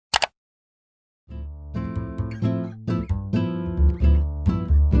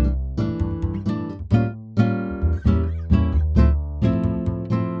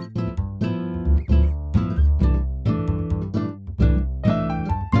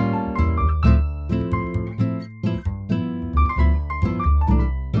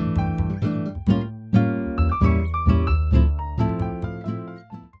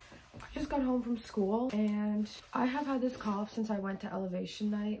school, and I have had this cough since I went to elevation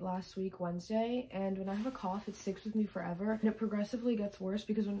night last week, Wednesday, and when I have a cough, it sticks with me forever, and it progressively gets worse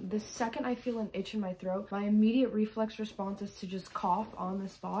because when the second I feel an itch in my throat, my immediate reflex response is to just cough on the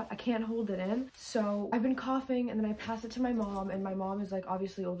spot. I can't hold it in, so I've been coughing, and then I pass it to my mom, and my mom is like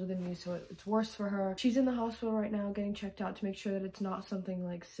obviously older than me, so it's worse for her. She's in the hospital right now getting checked out to make sure that it's not something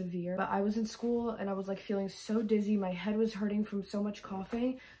like severe, but I was in school and I was like feeling so dizzy, my head was hurting from so much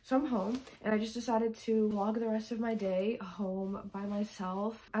coughing, so I'm home, and I just decided to vlog the rest of my day home by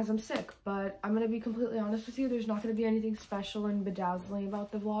myself as I'm sick. But I'm gonna be completely honest with you, there's not gonna be anything special and bedazzling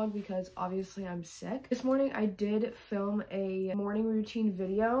about the vlog because obviously I'm sick. This morning I did film a morning routine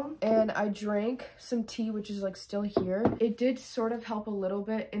video and I drank some tea, which is like still here. It did sort of help a little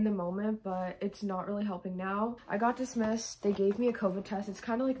bit in the moment, but it's not really helping now. I got dismissed. They gave me a COVID test. It's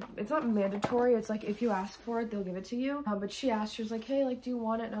kind of like, it's not mandatory. It's like if you ask for it, they'll give it to you. But she asked, she was like, hey, like, do you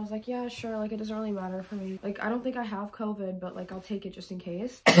want it? And I was like, yeah, sure. Like, it doesn't really matter for me. Like, I don't think I have COVID, but like, I'll take it just in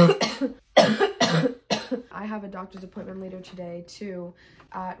case. I have a doctor's appointment later today too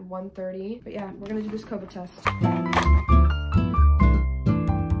at 1:30. But yeah, we're gonna do this COVID test.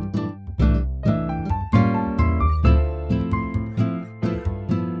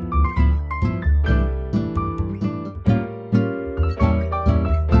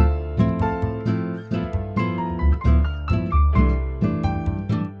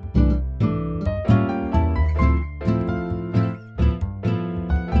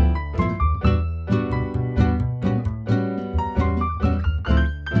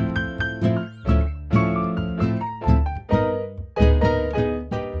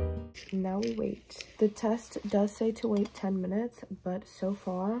 Now we wait. The test does say to wait 10 minutes, but so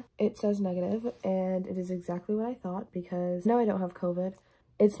far it says negative, and it is exactly what I thought because no, I don't have COVID.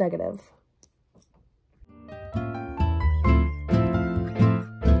 It's negative.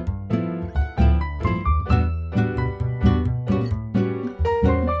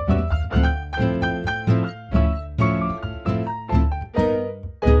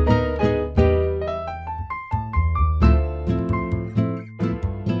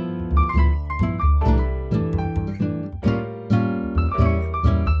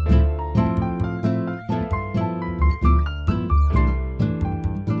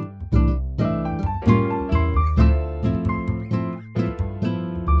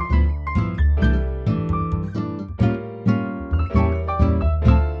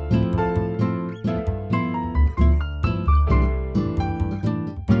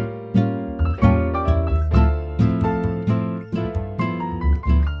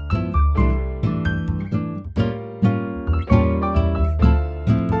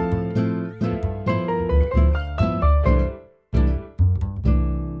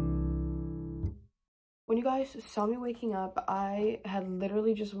 When you guys saw me waking up, I had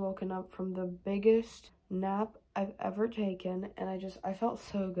literally just woken up from the biggest nap I've ever taken, and I felt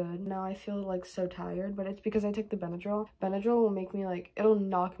so good. Now I feel like so tired, but it's because I took the Benadryl. Benadryl will make me like, it'll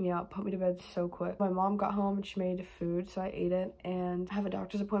knock me out, put me to bed so quick. My mom got home and she made food, so I ate it, and I have a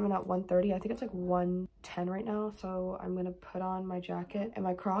doctor's appointment at 1:30. I think it's like 1:10 right now, so I'm gonna put on my jacket and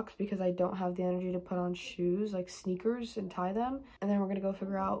my Crocs because I don't have the energy to put on shoes, like sneakers, and tie them. And then we're gonna go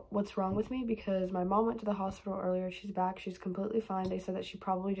figure out what's wrong with me because my mom went to the hospital earlier. She's back, she's completely fine. They said that she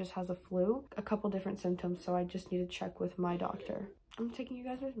probably just has a flu, a couple different symptoms, so I just need to check with my doctor. I'm taking you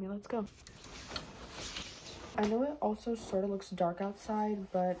guys with me. Let's go. I know it also sort of looks dark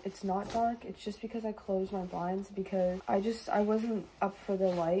outside, but it's not dark. It's just because I closed my blinds because I wasn't up for the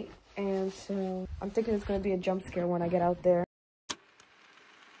light, and so I'm thinking it's going to be a jump scare when I get out there.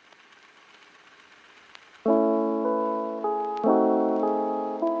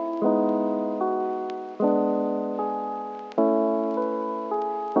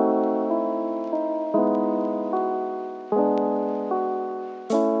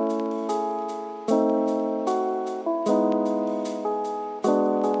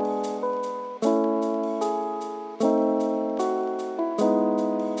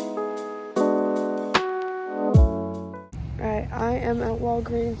 I am at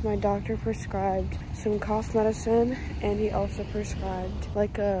Walgreens. My doctor prescribed some cough medicine, and he also prescribed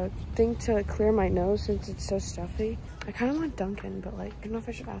like a thing to clear my nose since it's so stuffy. I kind of want Dunkin', but like I don't know if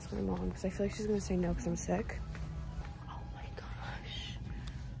I should ask my mom because I feel like she's gonna say no because I'm sick. Oh my gosh,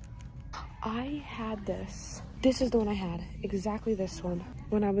 I had this. This is the one I had, exactly this one,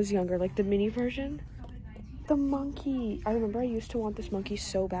 when I was younger, like the mini version. The monkey. I remember I used to want this monkey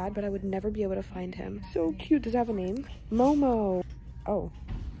so bad, but I would never be able to find him. So cute. Does it have a name? Momo. Oh.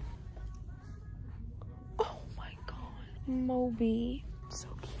 Oh my god. Moby. So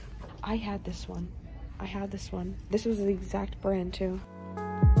cute. I had this one. This was the exact brand too.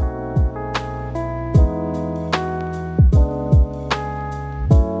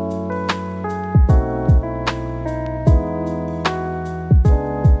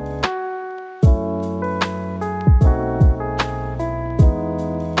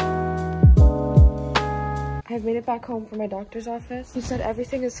 back home from my doctor's office. He said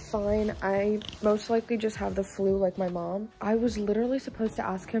everything is fine. I most likely just have the flu like my mom. I was literally supposed to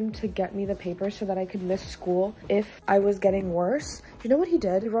ask him to get me the paper so that I could miss school if I was getting worse. You know what he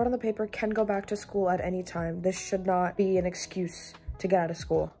did? He wrote on the paper, can go back to school at any time. This should not be an excuse to get out of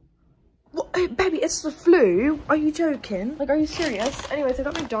school. What? Hey, baby, it's the flu. Are you joking? Like, are you serious? Anyways, I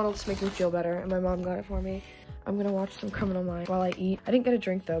got McDonald's to make me feel better, and my mom got it for me. I'm gonna watch some Criminal Minds while I eat. I didn't get a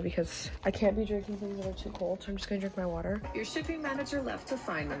drink though because I can't be drinking things that are too cold, so I'm just gonna drink my water. Your shipping manager left to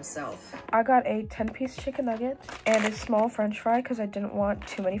find himself. I got a 10-piece chicken nugget and a small french fry because I didn't want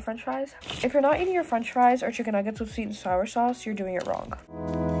too many french fries. If you're not eating your french fries or chicken nuggets with sweet and sour sauce, you're doing it wrong.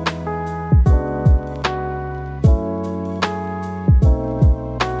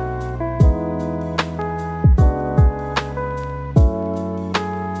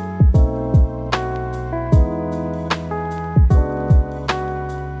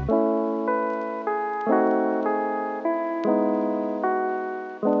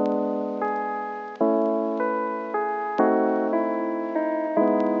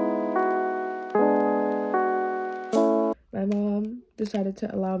 My mom decided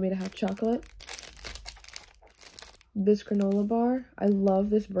to allow me to have chocolate. This granola bar. I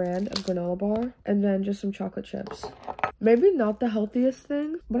love this brand of granola bar. And then just some chocolate chips. Maybe not the healthiest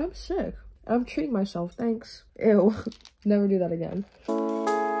thing, but I'm sick. I'm treating myself, thanks. Ew. Never do that again.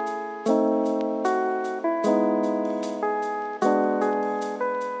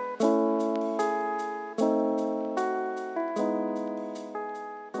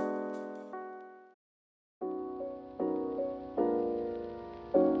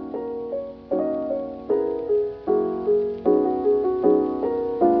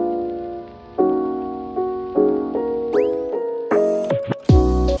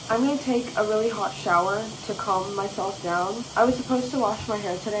 I'm gonna take a really hot shower to calm myself down. I was supposed to wash my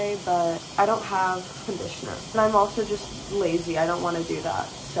hair today, but I don't have conditioner. And I'm also just lazy. I don't want to do that.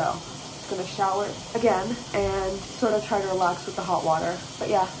 So I'm just gonna shower again and sort of try to relax with the hot water. But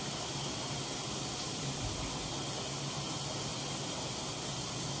yeah.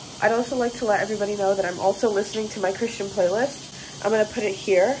 I'd also like to let everybody know that I'm also listening to my Christian playlist. I'm gonna put it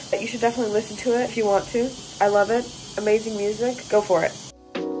here. You should definitely listen to it if you want to. I love it. Amazing music. Go for it.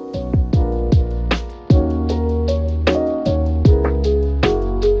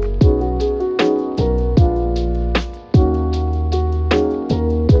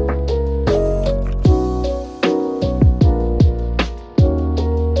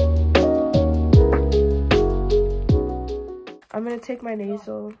 I'm gonna take my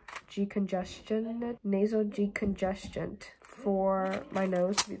nasal decongestant for my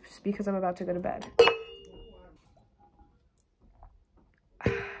nose because I'm about to go to bed.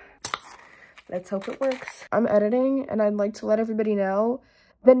 Let's hope it works. I'm editing and I'd like to let everybody know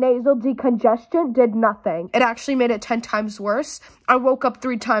the nasal decongestant did nothing. It actually made it 10 times worse. I woke up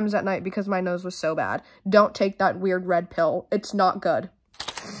 3 times at night because my nose was so bad. Don't take that weird red pill. It's not good.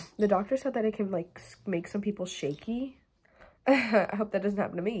 The doctor said that it can like make some people shaky. I hope that doesn't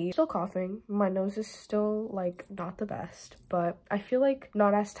happen to me. Still coughing. My nose is still like not the best, but I feel like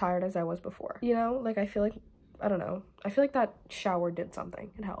not as tired as I was before. You know, like I feel like, I don't know. I feel like that shower did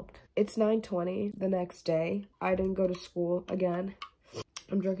something. It helped. It's 9:20 the next day. I didn't go to school again.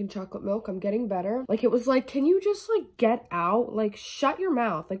 I'm drinking chocolate milk. I'm getting better. Like, it was like, can you just like get out? Like, shut your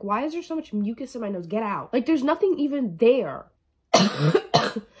mouth. Like, why is there so much mucus in my nose? Get out. Like, there's nothing even there.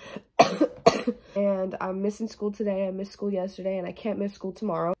 And I'm missing school today. I missed school yesterday and I can't miss school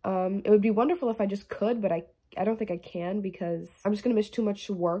tomorrow. It would be wonderful if I just could, but I don't think I can because I'm just gonna miss too much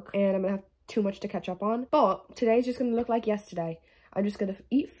work and I'm gonna have too much to catch up on. But today's just gonna look like yesterday. I'm just gonna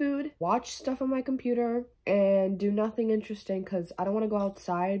eat food, watch stuff on my computer, and do nothing interesting because I don't want to go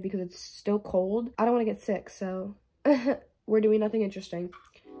outside because it's still cold. I don't want to get sick, so we're doing nothing interesting.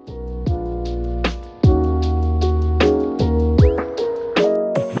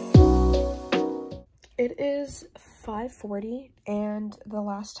 It is 5:40 and the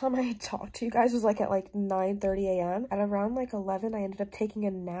last time I talked to you guys was like at like 9:30 a.m. At around like 11 I ended up taking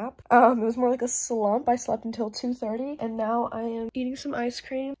a nap. It was more like a slump. I slept until 2:30 and now I am eating some ice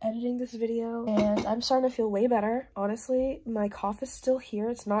cream, editing this video, and I'm starting to feel way better. Honestly, my cough is still here.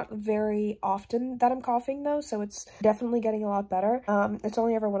 It's not very often that I'm coughing though, so it's definitely getting a lot better. It's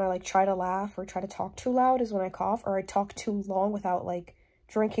only ever when I like try to laugh or try to talk too loud is when I cough, or I talk too long without like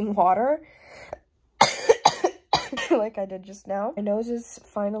drinking water. Like I did just now. My nose is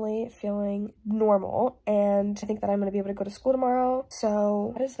finally feeling normal and I think that I'm going to be able to go to school tomorrow.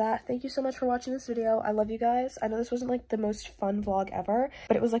 So that is that. Thank you so much for watching this video. I love you guys. I know this wasn't like the most fun vlog ever,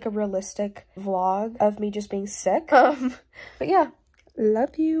 but it was like a realistic vlog of me just being sick. But yeah,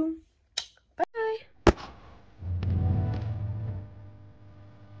 love you.